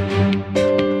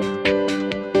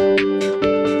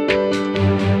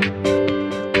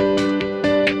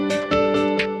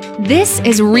This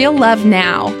is Real Love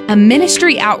Now, a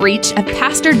ministry outreach of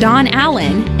Pastor Don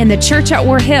Allen in the church at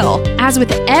War Hill. As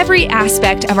with every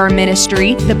aspect of our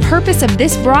ministry, the purpose of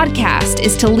this broadcast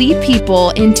is to lead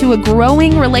people into a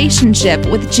growing relationship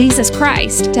with Jesus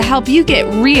Christ to help you get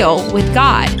real with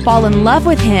God, fall in love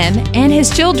with Him and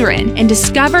His children, and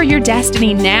discover your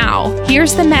destiny now.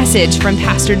 Here's the message from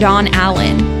Pastor Don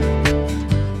Allen.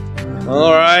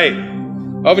 All right.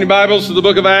 Open your Bibles to the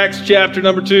book of Acts, chapter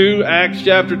number 2. Acts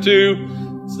chapter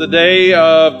 2. It's the day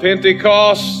of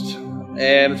Pentecost.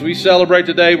 And as we celebrate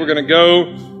today, we're going to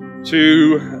go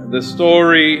to the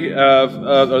story of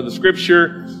the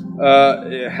scripture,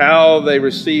 how they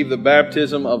received the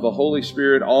baptism of the Holy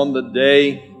Spirit on the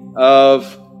day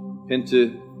of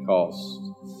Pentecost.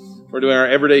 We're doing our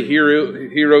Everyday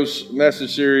Heroes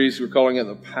message series. We're calling it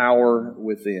The Power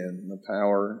Within. The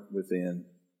Power Within.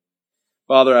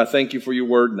 Father, I thank you for your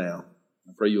word now.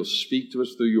 I pray you'll speak to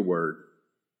us through your word.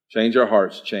 Change our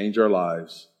hearts, change our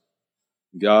lives.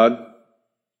 God,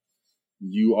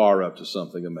 you are up to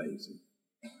something amazing.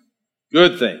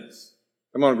 Good things.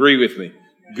 Come on, agree with me.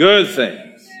 Good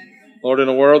things. Lord, in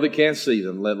a world that can't see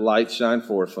them, let light shine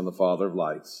forth from the Father of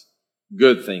lights.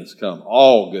 Good things come.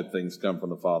 All good things come from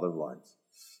the Father of lights.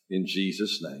 In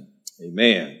Jesus' name,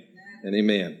 amen and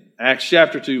amen. Acts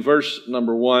chapter 2, verse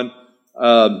number 1.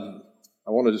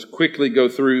 I want to just quickly go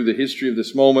through the history of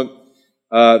this moment.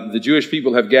 The Jewish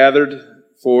people have gathered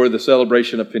for the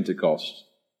celebration of Pentecost.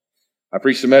 I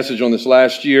preached a message on this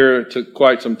last year. It took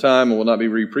quite some time, and we'll not be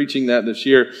re-preaching that this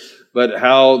year. But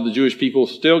how the Jewish people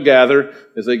still gather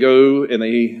as they go and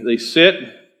they sit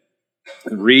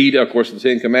and read, of course, the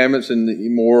Ten Commandments in the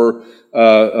more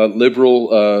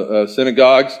liberal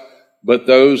synagogues. But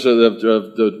those of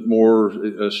the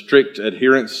more strict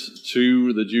adherents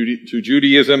to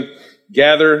Judaism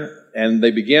gather, and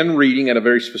they begin reading at a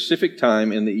very specific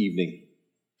time in the evening.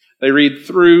 They read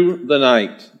through the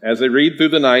night. As they read through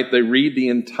the night, they read the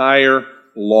entire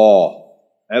law.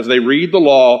 As they read the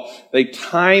law, they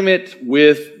time it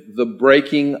with the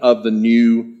breaking of the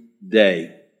new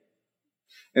day.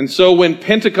 And so when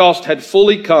Pentecost had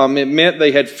fully come, it meant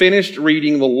they had finished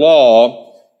reading the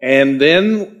law, and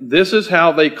then this is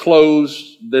how they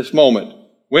closed this moment.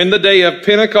 When the day of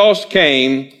Pentecost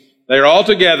came, they're all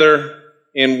together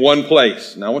in one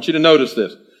place. Now I want you to notice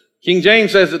this. King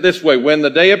James says it this way: when the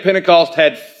day of Pentecost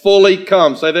had fully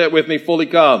come. Say that with me, fully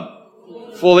come.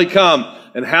 Fully come.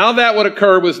 And how that would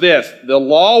occur was this. The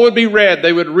law would be read.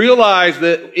 They would realize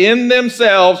that in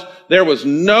themselves there was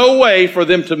no way for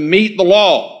them to meet the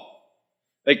law.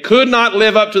 They could not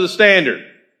live up to the standard.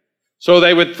 So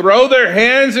they would throw their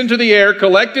hands into the air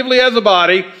collectively as a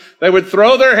body. They would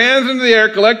throw their hands into the air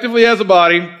collectively as a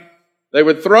body. They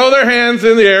would throw their hands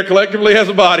in the air collectively as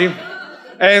a body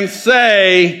and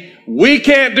say, we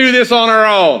can't do this on our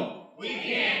own. We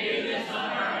can't do this on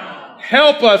our own.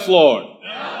 Help us, Lord. Help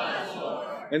us, Lord.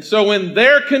 And so in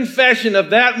their confession of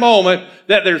that moment,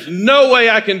 that there's no way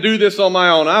I can do this on my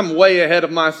own. I'm way ahead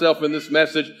of myself in this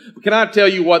message. But can I tell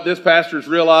you what this pastor's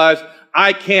realized?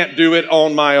 I can't do it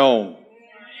on my own.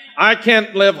 I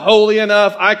can't live holy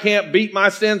enough. I can't beat my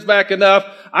sins back enough.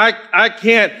 I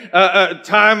can't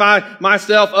tie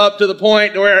myself up to the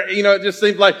point where, it just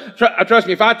seems like, trust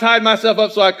me, if I tied myself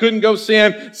up so I couldn't go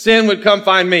sin would come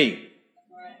find me.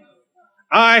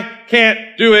 I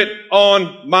can't do it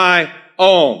on my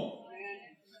own.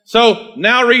 So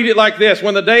now read it like this.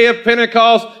 When the day of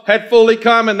Pentecost had fully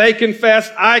come and they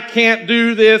confessed, I can't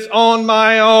do this on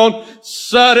my own,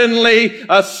 suddenly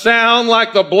a sound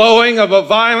like the blowing of a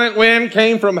violent wind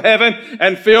came from heaven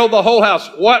and filled the whole house.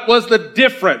 What was the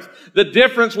difference? The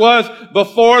difference was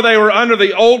before they were under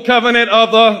the old covenant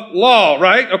of the law,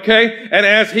 right? Okay. And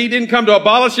as he didn't come to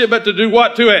abolish it, but to do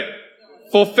what to it?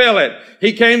 Fulfill it.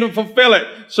 He came to fulfill it.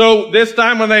 So this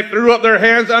time when they threw up their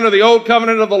hands under the old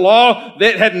covenant of the law,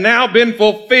 that had now been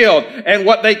fulfilled. And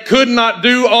what they could not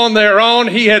do on their own,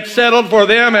 he had settled for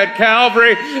them at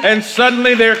Calvary. And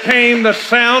suddenly there came the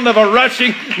sound of a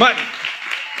rushing.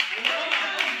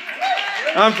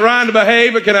 I'm trying to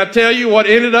behave, but can I tell you what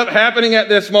ended up happening at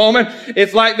this moment?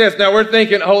 It's like this. Now we're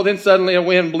thinking, then suddenly a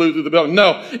wind blew through the building.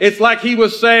 No, it's like he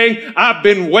was saying, I've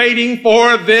been waiting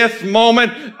for this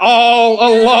moment all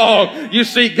along. You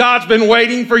see, God's been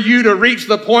waiting for you to reach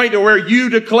the point to where you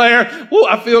declare,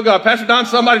 I feel God. Pastor Don,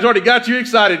 somebody's already got you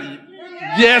excited.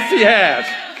 Yes, he has.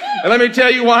 And let me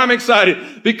tell you why I'm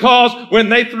excited. Because when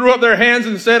they threw up their hands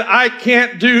and said, I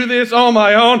can't do this on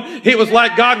my own, it was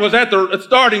like God was at the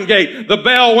starting gate. The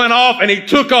bell went off and he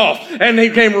took off and he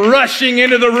came rushing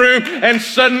into the room, and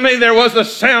suddenly there was the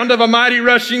sound of a mighty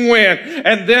rushing wind.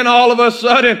 And then all of a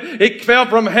sudden it fell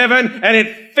from heaven and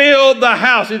it filled the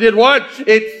house. It did what?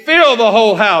 It filled the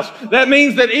whole house. That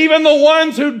means that even the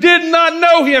ones who did not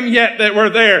know him yet that were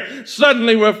there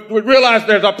suddenly would realize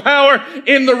there's a power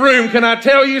in the room. Can I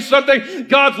tell you something?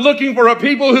 God's looking for a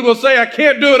people who will say, I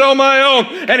can't do it on my own.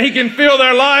 And he can fill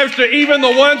their lives to even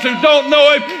the ones who don't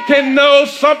know him can know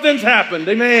something's happened.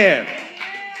 Amen.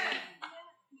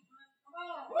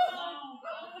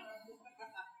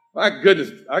 My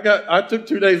goodness. I took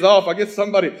 2 days off. I guess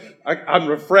I'm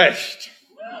refreshed.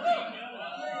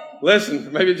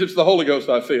 Listen, maybe it's just the Holy Ghost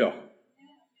I feel.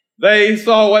 They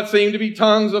saw what seemed to be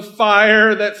tongues of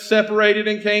fire that separated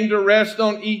and came to rest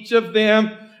on each of them,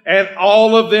 and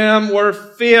all of them were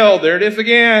filled. There it is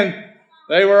again.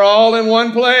 They were all in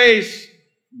one place.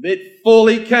 It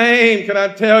fully came. Can I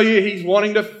tell you, he's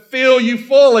wanting to fill you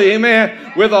fully,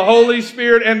 amen, with the Holy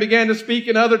Spirit, and began to speak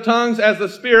in other tongues as the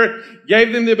Spirit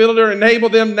gave them the ability to enable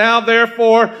them. Now,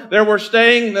 therefore, there were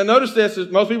staying, now notice this,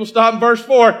 most people stop in verse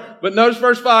 4, but notice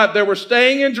verse 5, there were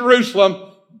staying in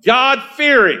Jerusalem,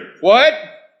 God-fearing, what?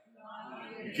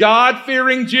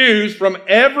 God-fearing Jews from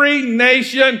every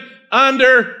nation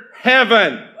under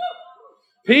heaven.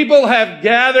 People have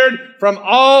gathered from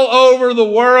all over the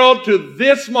world to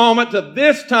this moment, to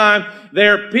this time.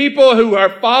 They're people who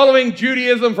are following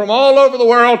Judaism from all over the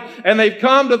world, and they've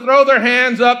come to throw their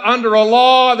hands up under a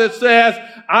law that says,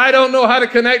 I don't know how to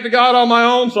connect to God on my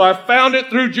own, so I found it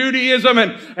through Judaism,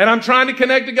 and I'm trying to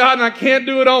connect to God, and I can't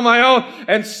do it on my own.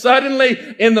 And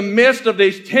suddenly, in the midst of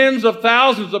these tens of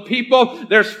thousands of people,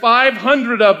 there's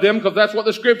 500 of them, because that's what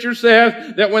the Scripture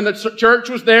says, that when the church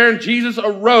was there and Jesus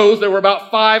arose, there were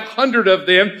about 500 of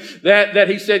them that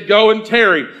he said, go and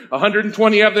tarry.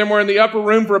 120 of them were in the upper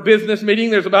room for a business meeting.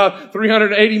 There's about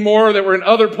 380 more that were in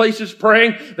other places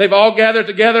praying. They've all gathered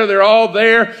together. They're all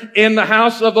there in the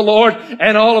house of the Lord.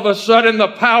 And all of a sudden, the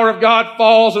power of God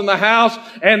falls in the house.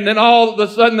 And then all of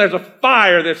a sudden, there's a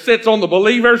fire that sits on the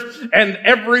believers. And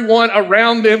everyone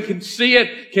around them can see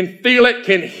it, can feel it,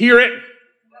 can hear it.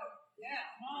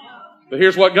 But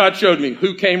here's what God showed me.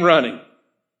 Who came running?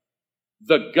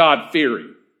 The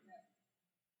God-fearing.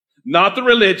 Not the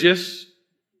religious.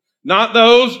 Not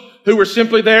those who were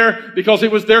simply there because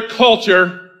it was their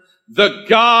culture. The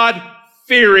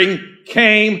God-fearing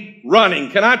came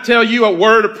running. Can I tell you a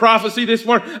word of prophecy this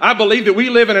morning? I believe that we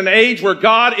live in an age where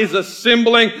God is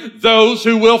assembling those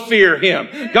who will fear him.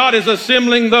 God is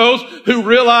assembling those who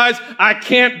realize I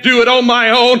can't do it on my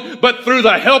own, but through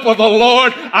the help of the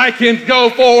Lord, I can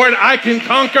go forward, I can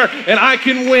conquer, and I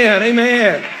can win.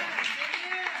 Amen.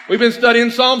 We've been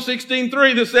studying Psalm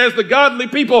 16:3 that says, the godly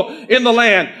people in the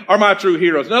land are my true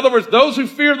heroes. In other words, those who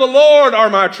fear the Lord are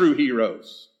my true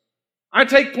heroes. I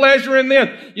take pleasure in them.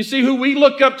 You see, who we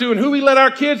look up to and who we let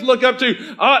our kids look up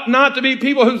to ought not to be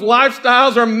people whose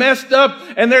lifestyles are messed up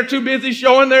and they're too busy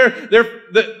showing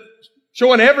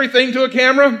showing everything to a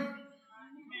camera.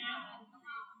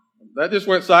 That just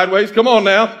went sideways. Come on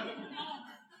now.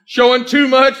 Showing too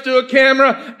much to a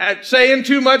camera, saying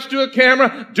too much to a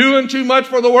camera, doing too much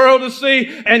for the world to see.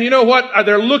 And you know what?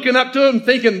 They're looking up to it and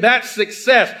thinking that's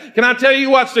success. Can I tell you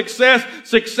what success?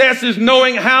 Success is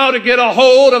knowing how to get a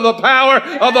hold of the power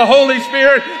of the Holy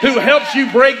Spirit who helps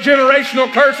you break generational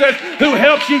curses, who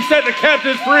helps you set the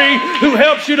captives free, who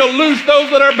helps you to loose those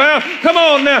that are bound. Come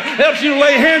on now. Helps you to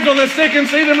lay hands on the sick and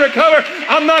see them recover.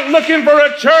 I'm not looking for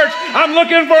a church. I'm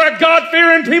looking for a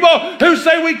God-fearing people who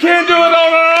say we can't do it on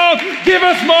our own. Give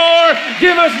us more,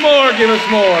 give us more, give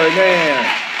us more. Amen.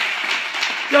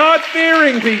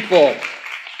 God-fearing people.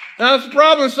 Now, that's the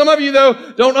problem. Some of you,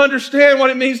 though, don't understand what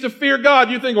it means to fear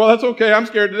God. You think, well, that's okay. I'm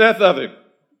scared to death of him.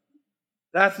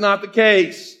 That's not the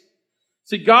case.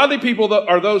 See, godly people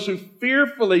are those who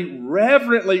fearfully,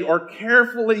 reverently, or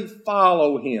carefully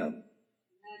follow him.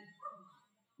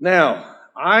 Now,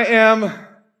 I am,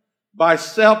 by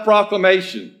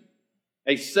self-proclamation,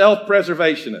 a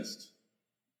self-preservationist.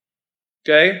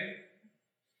 Okay?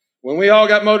 When we all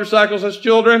got motorcycles as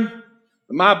children,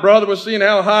 my brother was seeing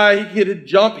how high he could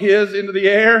jump his into the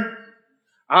air.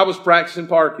 I was practicing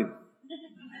parking.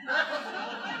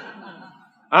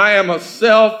 I am a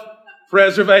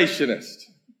self-preservationist.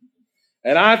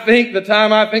 And I think the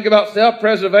time I think about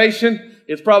self-preservation,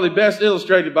 it's probably best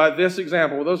illustrated by this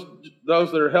example. Those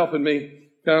that are helping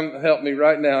me, come help me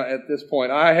right now at this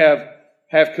point. I have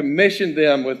commissioned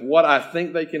them with what I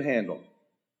think they can handle.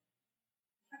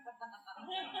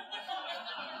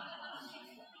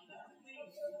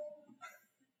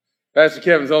 Pastor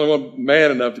Kevin's the only one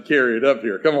man enough to carry it up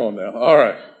here. Come on now. All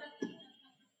right.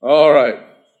 All right.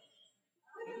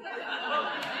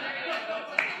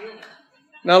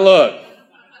 Now look,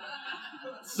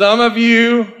 some of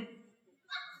you,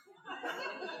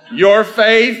 your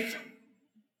faith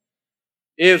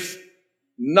is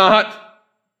not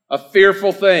a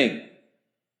fearful thing.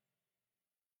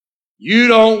 You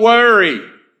don't worry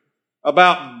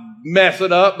about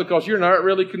messing up because you're not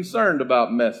really concerned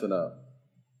about messing up.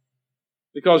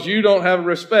 Because you don't have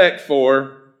respect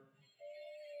for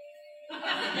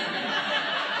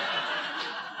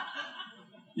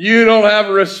you don't have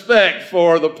respect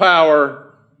for the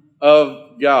power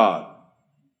of God.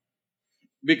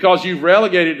 Because you've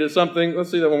relegated to something,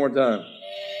 let's see that one more time,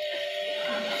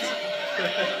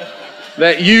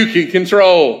 that you can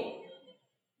control.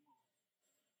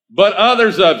 But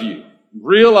others of you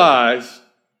realize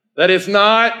that it's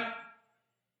not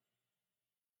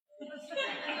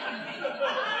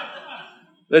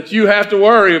that you have to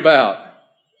worry about.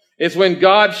 It's when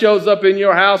God shows up in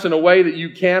your house in a way that you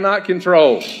cannot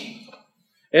control.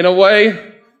 In a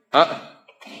way,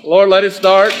 Lord, let it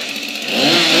start.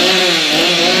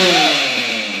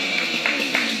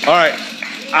 All right.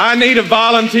 I need a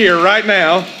volunteer right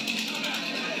now.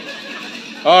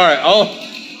 All right.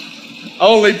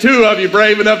 Only 2 of you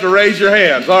brave enough to raise your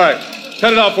hands. All right.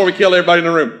 Cut it off before we kill everybody in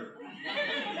the room.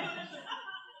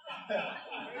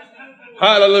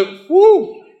 Hallelujah.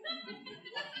 Woo.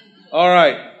 All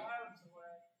right.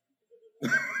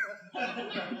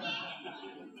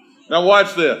 Now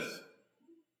watch this.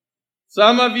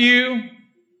 Some of you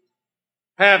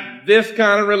have this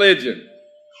kind of religion.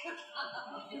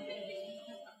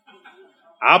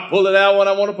 I'll pull it out when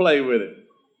I want to play with it.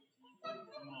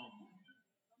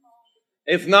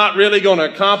 It's not really going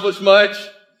to accomplish much,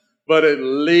 but at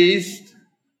least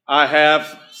I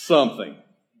have something.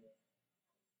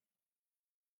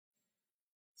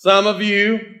 Some of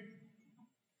you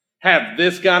have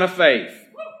this kind of faith.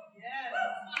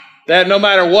 That no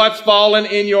matter what's fallen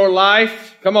in your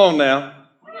life, come on now.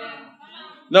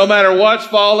 No matter what's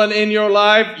fallen in your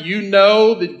life, you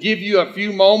know that give you a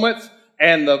few moments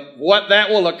and what that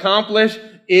will accomplish,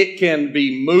 it can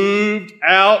be moved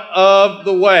out of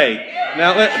the way.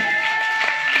 Now,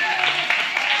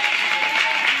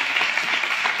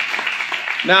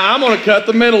 I'm going to cut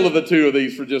the middle of the 2 of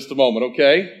these for just a moment,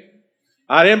 okay?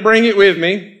 I didn't bring it with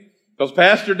me because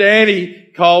Pastor Danny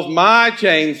calls my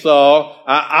chainsaw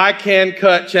I can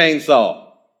cut chainsaw.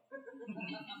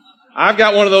 I've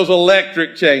got one of those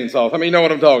electric chainsaws. I mean, you know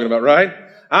what I'm talking about, right?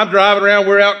 I'm driving around.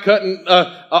 We're out cutting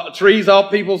trees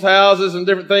off people's houses and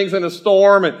different things in a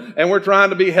storm, and we're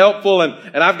trying to be helpful.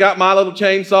 And I've got my little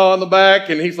chainsaw in the back,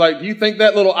 and he's like, "Do you think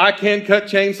that little I can cut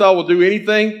chainsaw will do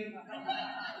anything?"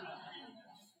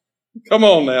 Come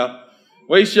on now.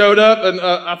 We showed up, and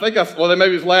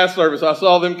maybe it was last service. I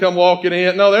saw them come walking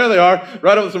in. No, there they are.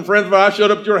 Right up with some friends of mine. I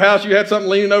showed up at your house. You had something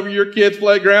leaning over your kids'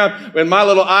 playground. And my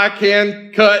little I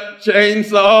can cut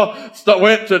chainsaw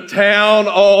went to town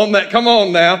on that. Come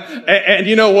on now. And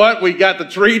you know what? We got the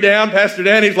tree down. Pastor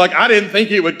Danny's like, I didn't think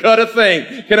he would cut a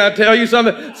thing. Can I tell you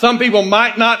something? Some people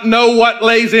might not know what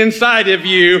lays inside of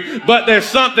you, but there's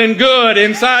something good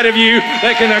inside of you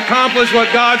that can accomplish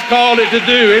what God's called it to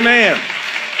do. Amen.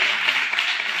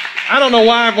 I don't know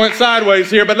why I went sideways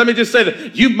here, but let me just say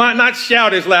that you might not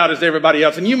shout as loud as everybody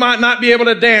else, and you might not be able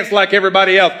to dance like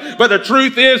everybody else, but the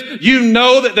truth is, you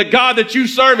know that the God that you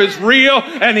serve is real,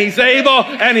 and He's able,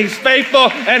 and He's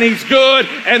faithful, and He's good,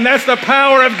 and that's the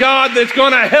power of God that's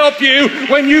going to help you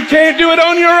when you can't do it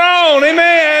on your own.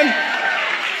 Amen.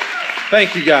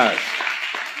 Thank you, guys.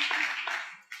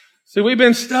 See, we've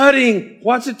been studying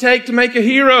what's it take to make a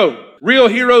hero. Real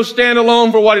heroes stand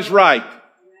alone for what is right.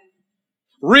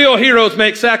 Real heroes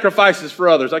make sacrifices for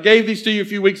others. I gave these to you a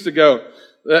few weeks ago.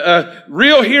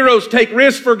 Real heroes take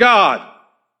risks for God.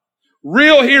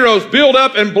 Real heroes build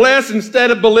up and bless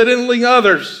instead of belittling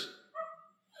others.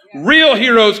 Real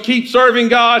heroes keep serving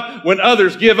God when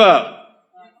others give up.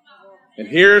 And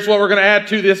here's what we're going to add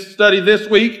to this study this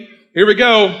week. Here we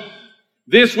go.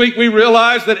 This week we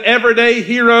realize that everyday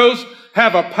heroes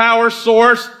have a power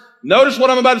source. Notice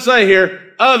what I'm about to say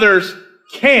here. Others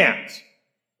can't.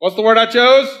 What's the word I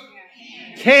chose?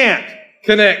 Can't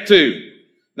connect to.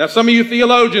 Now, some of you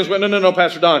theologians went, no,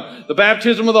 Pastor Don. The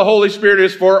baptism of the Holy Spirit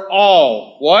is for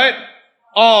all. What?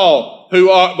 All who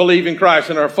believe in Christ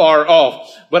and are far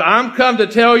off. But I'm come to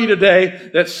tell you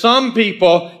today that some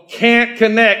people can't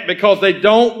connect because they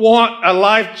don't want a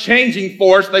life-changing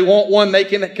force. They want one they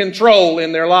can control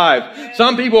in their life.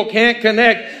 Some people can't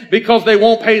connect because they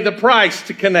won't pay the price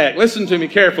to connect. Listen to me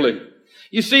carefully.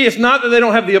 You see, it's not that they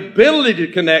don't have the ability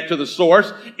to connect to the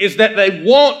source, it's that they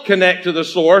won't connect to the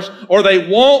source, or they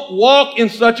won't walk in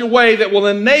such a way that will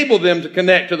enable them to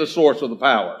connect to the source of the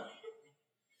power.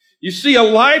 You see, a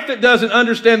life that doesn't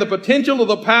understand the potential of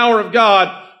the power of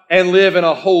God and live in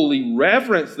a holy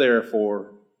reverence,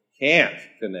 therefore, can't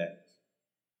connect.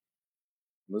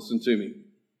 Listen to me.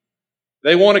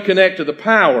 They want to connect to the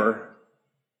power,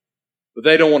 but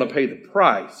they don't want to pay the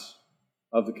price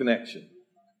of the connection.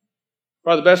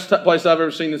 Probably the best place I've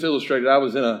ever seen this illustrated. I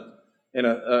was in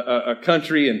a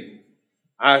country, and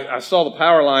I saw the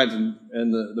power lines,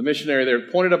 and the missionary there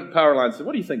pointed up the power lines and said,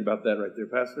 "What do you think about that right there,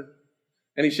 Pastor?"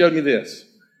 And he showed me this.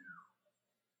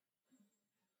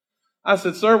 I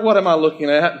said, "Sir, what am I looking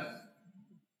at?"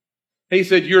 He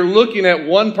said, "You're looking at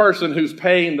one person who's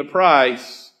paying the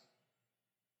price,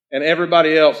 and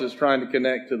everybody else is trying to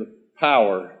connect to the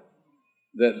power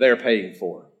that they're paying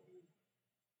for."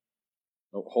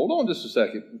 Oh, hold on just a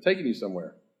second. I'm taking you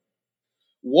somewhere.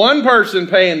 One person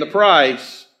paying the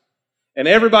price, and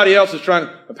everybody else is trying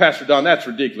to, "Pastor Don, that's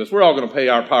ridiculous. We're all going to pay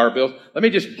our power bills." Let me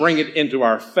just bring it into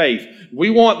our faith. We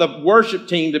want the worship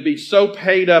team to be so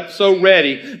paid up, so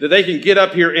ready, that they can get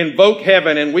up here, invoke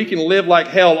heaven, and we can live like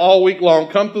hell all week long,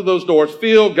 come through those doors,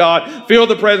 feel God, feel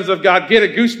the presence of God, get a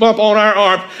goosebump on our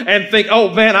arm, and think, "Oh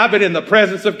man, I've been in the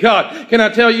presence of God." Can I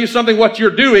tell you something? What you're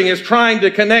doing is trying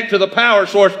to connect to the power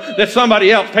source that somebody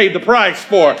else paid the price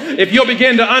for. If you'll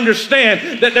begin to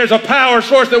understand that there's a power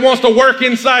source that wants to work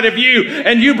inside of you,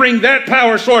 and you bring that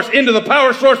power source into the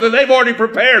power source that they've already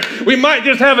prepared, we might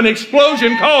just have an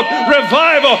explosion called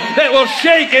revival that will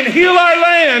shake and heal our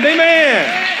land.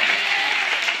 Amen.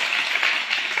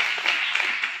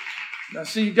 Now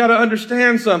see, you've got to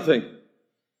understand something.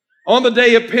 On the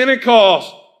day of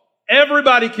Pentecost,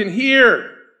 everybody can hear.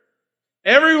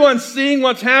 Everyone's seeing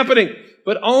what's happening.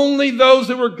 But only those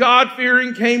that were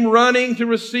God-fearing came running to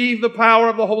receive the power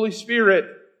of the Holy Spirit.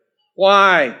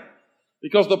 Why?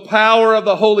 Because the power of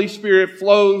the Holy Spirit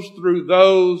flows through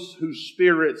those whose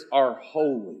spirits are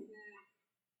holy.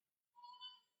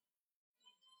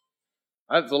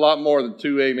 That's a lot more than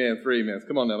 2 amen, 3 amens.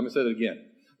 Come on now, let me say that again.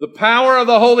 The power of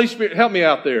the Holy Spirit, help me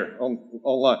out there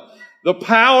online. The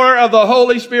power of the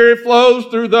Holy Spirit flows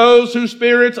through those whose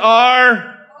spirits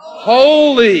are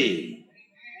holy.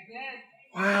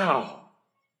 Wow.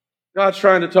 God's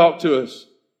trying to talk to us.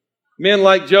 Men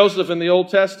like Joseph in the Old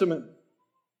Testament,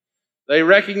 they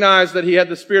recognized that he had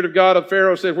the Spirit of God. Of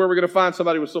Pharaoh said, "Where are we going to find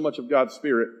somebody with so much of God's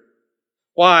Spirit?"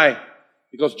 Why?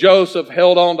 Because Joseph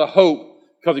held on to hope,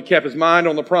 because he kept his mind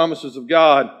on the promises of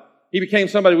God. He became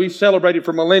somebody we've celebrated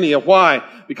for millennia. Why?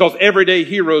 Because everyday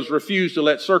heroes refused to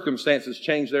let circumstances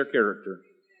change their character.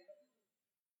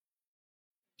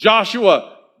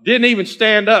 Joshua didn't even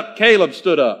stand up. Caleb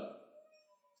stood up.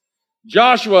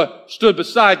 Joshua stood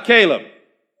beside Caleb.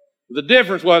 The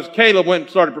difference was Caleb went and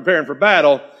started preparing for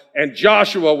battle, and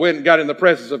Joshua went and got in the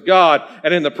presence of God,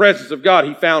 and in the presence of God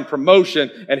he found promotion,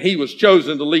 and he was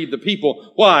chosen to lead the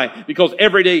people. Why? Because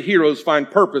everyday heroes find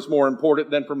purpose more important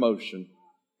than promotion.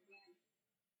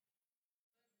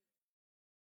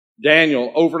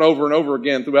 Daniel, over and over and over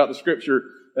again throughout the scripture,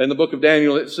 in the book of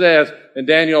Daniel, it says, and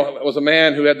Daniel was a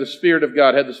man who had the Spirit of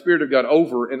God,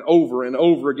 over and over and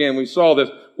over again. We saw this.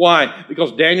 Why?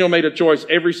 Because Daniel made a choice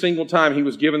every single time he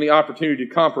was given the opportunity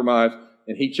to compromise,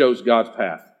 and he chose God's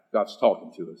path. God's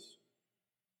talking to us.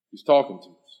 He's talking to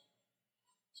us.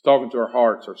 He's talking to our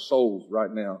hearts, our souls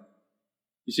right now.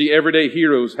 You see, everyday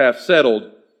heroes have settled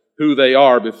who they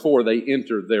are before they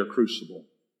enter their crucible.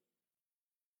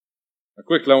 Now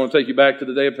quickly, I want to take you back to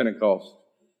the day of Pentecost.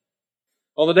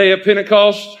 On the day of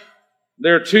Pentecost,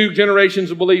 there are 2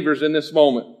 generations of believers in this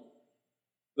moment.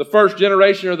 The first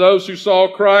generation are those who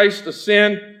saw Christ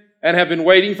ascend and have been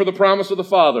waiting for the promise of the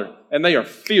Father, and they are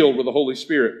filled with the Holy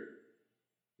Spirit.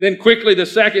 Then quickly the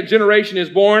second generation is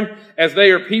born, as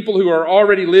they are people who are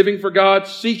already living for God,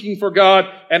 seeking for God,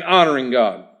 and honoring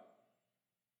God.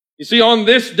 You see, on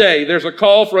this day, there's a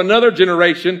call for another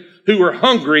generation who are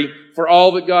hungry for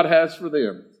all that God has for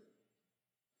them.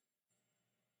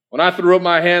 When I threw up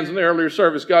my hands in the earlier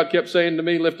service, God kept saying to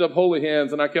me, "Lift up holy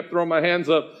hands." And I kept throwing my hands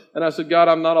up. And I said, "God,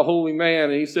 I'm not a holy man."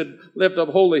 And He said, "Lift up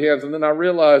holy hands." And then I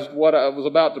realized what I was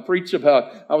about to preach about.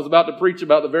 I was about to preach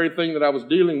about the very thing that I was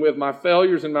dealing with, my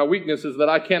failures and my weaknesses, that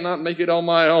I cannot make it on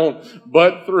my own.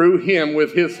 But through Him,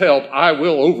 with His help, I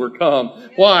will overcome.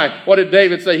 Why? What did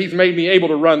David say? He's made me able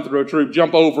to run through a troop,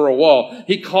 jump over a wall.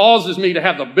 He causes me to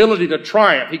have the ability to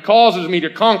triumph. He causes me to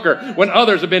conquer when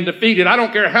others have been defeated. I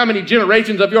don't care how many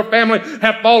generations of your family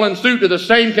have fallen suit to the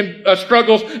same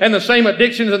struggles and the same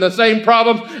addictions and the same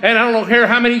problems. and I don't care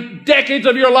how many decades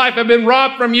of your life have been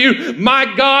robbed from you, my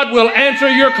God will answer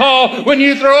your call when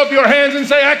you throw up your hands and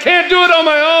say, I can't do it on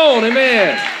my own.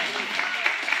 Amen.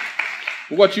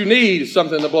 What you need is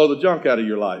something to blow the junk out of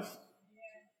your life.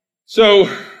 So,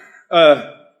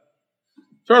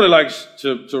 Charlie likes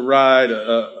to ride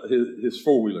his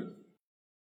four-wheeler.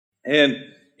 And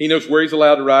he knows where he's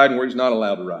allowed to ride and where he's not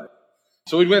allowed to ride.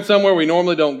 So we went somewhere we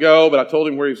normally don't go, but I told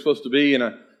him where he was supposed to be.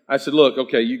 And I said, look,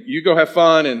 okay, you go have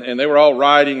fun. And they were all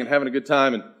riding and having a good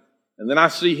time. And then I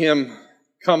see him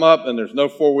come up and there's no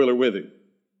four-wheeler with him.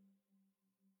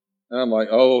 And I'm like,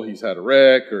 oh, he's had a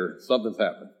wreck or something's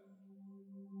happened.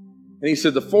 And he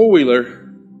said, the four-wheeler,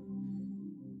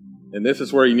 and this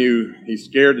is where he knew he's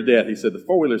scared to death. He said, the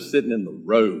four-wheeler's sitting in the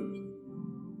road.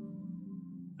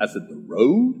 I said, the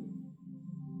road?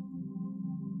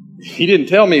 He didn't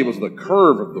tell me it was the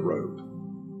curve of the road.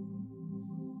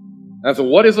 I said,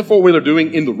 what is the four-wheeler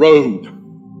doing in the road?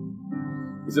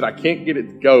 He said, I can't get it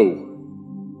to go.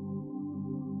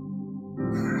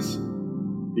 I said,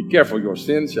 be careful, your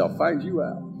sins shall find you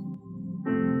out.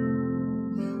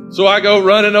 So I go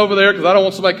running over there because I don't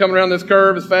want somebody coming around this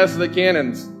curve as fast as they can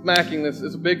and smacking this.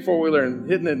 It's a big four-wheeler and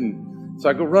hitting it. And so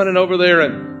I go running over there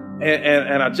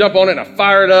and I jump on it and I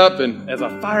fire it up. And as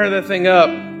I fire that thing up,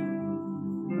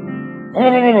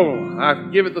 I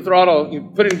give it the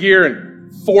throttle, put it in gear,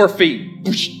 and 4 feet.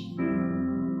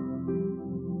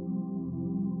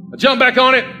 I jump back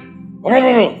on it,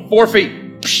 4 feet.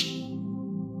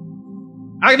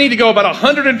 I need to go about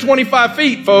 125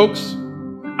 feet, folks.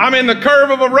 I'm in the curve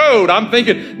of a road. I'm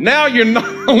thinking, now you're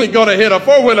not only going to hit a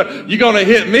four-wheeler, you're going to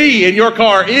hit me, and your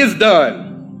car is done.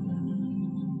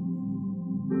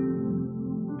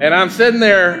 And I'm sitting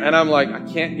there, and I'm like, I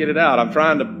can't get it out. I'm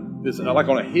trying to, it's like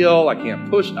on a hill. I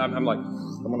can't push. I'm like,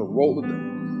 I'm going to roll it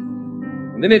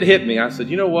down. And then it hit me. I said,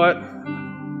 you know what?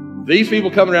 These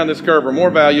people coming around this curve are more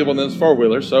valuable than this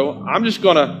four-wheeler, so I'm going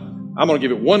to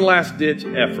give it one last-ditch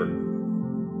effort.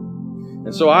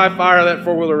 And so I fire that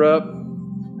four-wheeler up,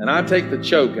 and I take the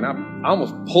choke, and I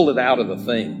almost pull it out of the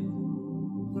thing.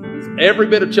 It's every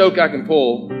bit of choke I can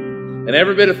pull, and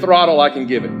every bit of throttle I can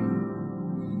give it.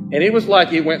 And it was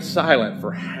like it went silent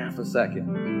for half a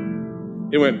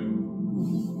second. It went,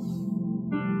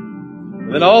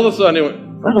 and then all of a sudden it went,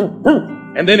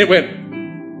 and then it went,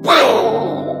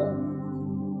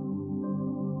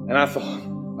 and I thought,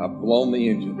 I've blown the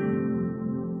engine.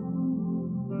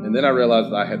 And then I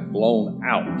realized I had blown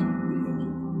out the engine.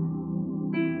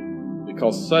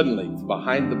 Because suddenly,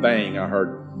 behind the bang, I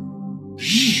heard,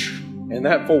 and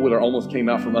that four-wheeler almost came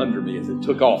out from under me as it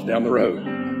took off down the road.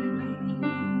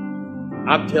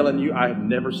 I'm telling you, I have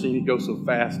never seen it go so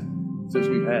fast since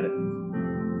we've had it.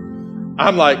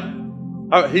 I'm like,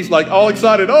 he's like all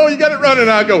excited. Oh, you got it running.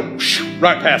 I go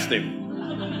right past him.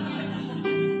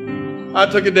 I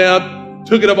took it down,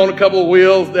 took it up on a couple of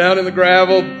wheels, down in the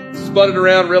gravel, spun it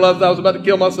around, realized I was about to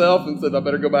kill myself, and said, I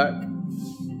better go back.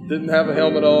 Didn't have a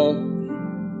helmet on.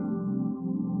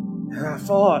 And I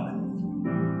thought,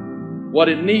 what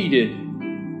it needed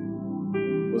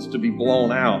was to be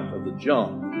blown out of the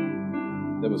junk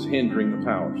that was hindering the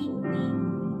power source.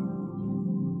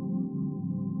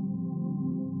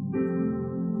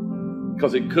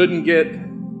 Because it couldn't get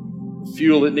the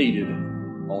fuel it needed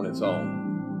on its own.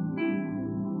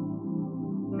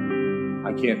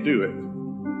 I can't do it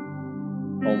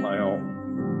on my own.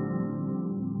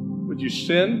 Would you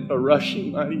send a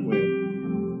rushing mighty wind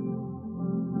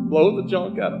and blow the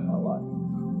junk out of my life?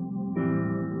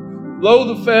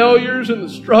 Blow the failures and the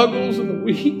struggles and the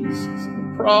weaknesses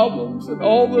and the problems and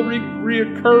all the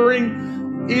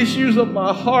reoccurring issues of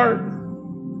my heart.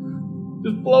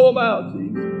 Just blow them out,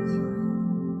 Jesus.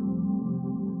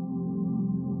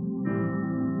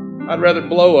 I'd rather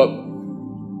blow up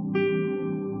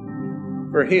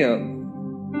for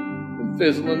Him than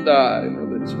fizzle and die in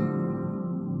religion.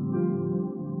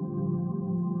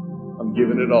 I'm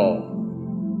giving it all.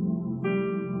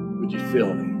 Would you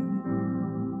fill me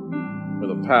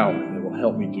with a power that will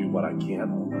help me do what I can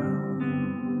on my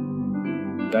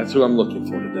own? That's who I'm looking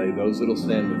for today. Those that'll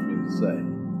stand with me and say,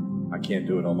 I can't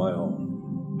do it on my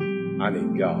own. I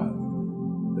need God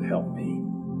to help me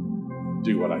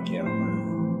do what I can on my own.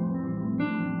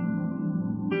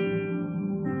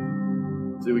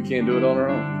 See, we can't do it on our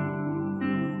own.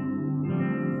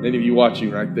 Many of you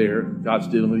watching right there, God's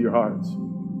dealing with your hearts.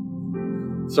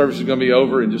 The service is going to be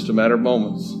over in just a matter of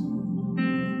moments.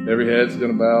 Every head's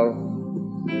going to bow.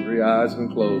 Every eye's going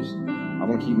to close. I'm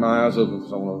going to keep my eyes open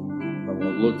because I want to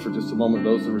look for just a moment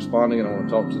those that are responding, and I want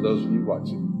to talk to those of you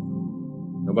watching.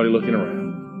 Nobody looking around.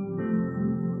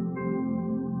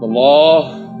 The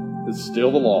law is still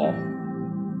the law.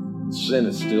 Sin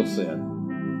is still sin.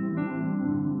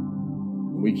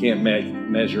 We can't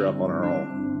measure up on our own.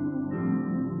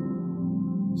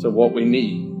 So what we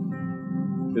need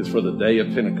is for the day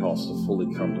of Pentecost to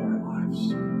fully come to our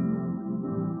lives.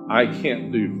 I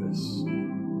can't do this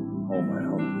on my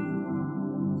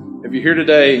own. If you're here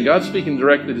today and God's speaking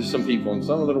directly to some people, and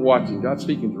some that are watching, God's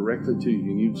speaking directly to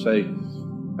you, and you'd say,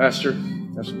 Pastor,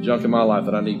 there's some junk in my life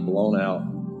that I need blown out.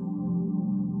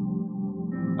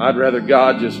 I'd rather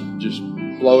God just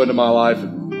blow into my life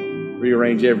and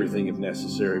rearrange everything if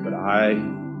necessary, but I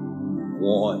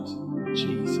want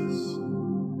Jesus.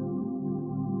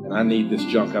 And I need this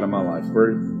junk out of my life.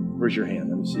 Where's your hand?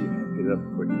 Let me see your hand. Get it up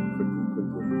quickly.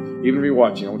 Even if you're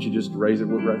watching, I want you just to raise it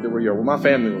right there where you are. Well, my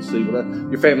family will see. Well,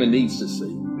 your family needs to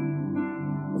see.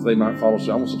 If they might follow suit.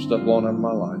 I want some stuff blown out of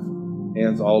my life.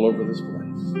 Hands all over this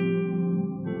place.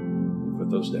 Put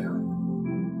those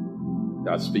down.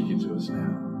 God's speaking to us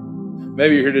now.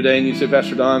 Maybe you're here today and you say,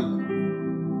 Pastor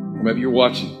Don, or maybe you're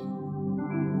watching.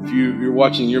 If you're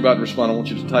watching and you're about to respond, I want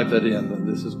you to type that in.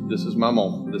 This is my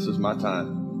moment. This is my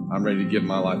time. I'm ready to give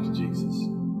my life to Jesus.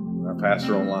 And our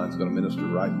pastor online is going to minister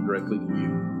right directly to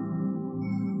you.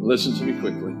 Listen to me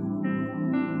quickly.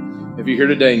 If you're here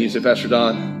today and you say, Pastor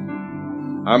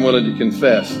Don, I'm willing to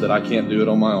confess that I can't do it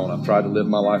on my own. I've tried to live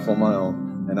my life on my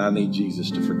own, and I need Jesus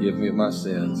to forgive me of my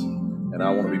sins, and I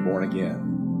want to be born again.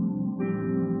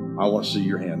 I want to see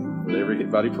your hand. With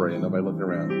everybody praying, nobody looking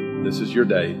around. This is your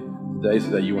day. Today's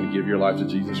the day you want to give your life to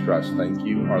Jesus Christ. Thank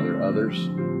you. Are there others?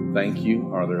 Thank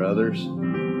you. Are there others?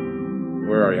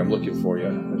 Where are you? I'm looking for you.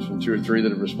 There's been 2 or 3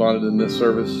 that have responded in this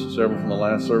service, several from the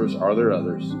last service. Are there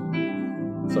others?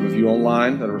 Some of you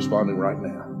online that are responding right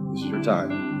now. This is your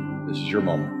time. This is your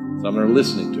moment. Some that are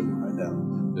listening to me right now.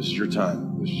 This is your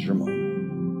time. This is your moment.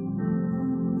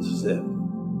 This is it.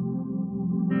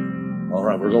 All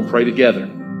right, we're going to pray together.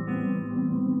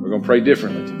 We're going to pray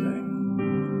differently today.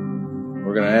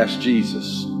 We're going to ask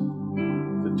Jesus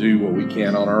to do what we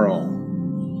can on our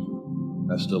own.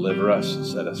 That's deliver us and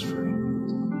set us free.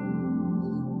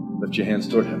 Lift your hands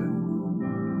toward heaven.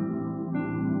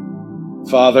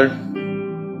 Father,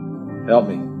 help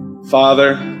me.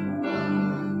 Father,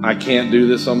 I can't do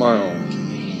this on my own.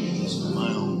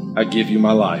 I give you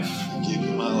my life.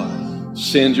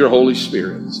 Send your Holy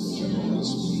Spirit.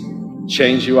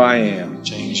 Change who I am.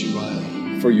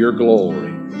 For your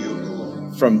glory.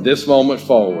 From this moment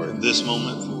forward.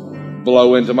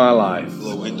 Blow into my life.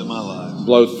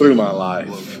 Blow through my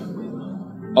life.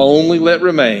 Only let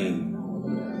remain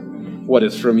what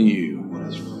is from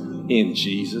you. In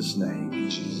Jesus' name.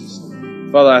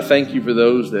 Father, I thank you for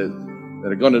those that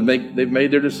are going to they've made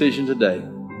their decision today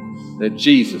that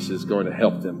Jesus is going to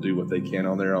help them do what they can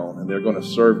on their own, and they're going to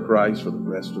serve Christ for the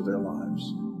rest of their lives.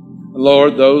 And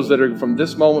Lord, those that are from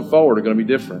this moment forward are going to be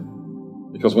different,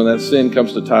 because when that sin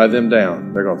comes to tie them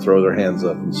down, they're going to throw their hands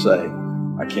up and say,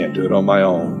 I can't do it on my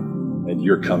own, and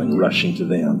you're coming rushing to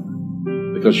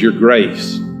them, because your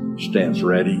grace stands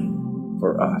ready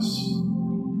for us.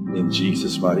 In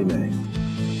Jesus' mighty name.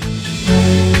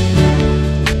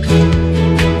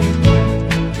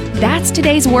 That's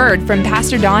today's word from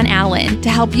Pastor Don Allen to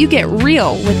help you get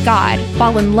real with God,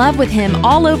 fall in love with Him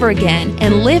all over again,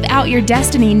 and live out your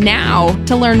destiny now.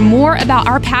 To learn more about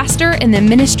our pastor and the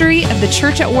ministry of the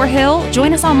church at War Hill,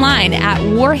 join us online at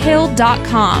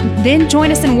warhill.com. Then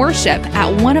join us in worship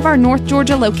at one of our North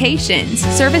Georgia locations.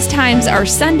 Service times are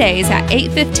Sundays at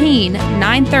 8:15,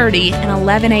 9:30, and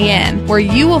 11 a.m., where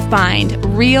you will find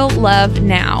real love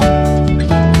now.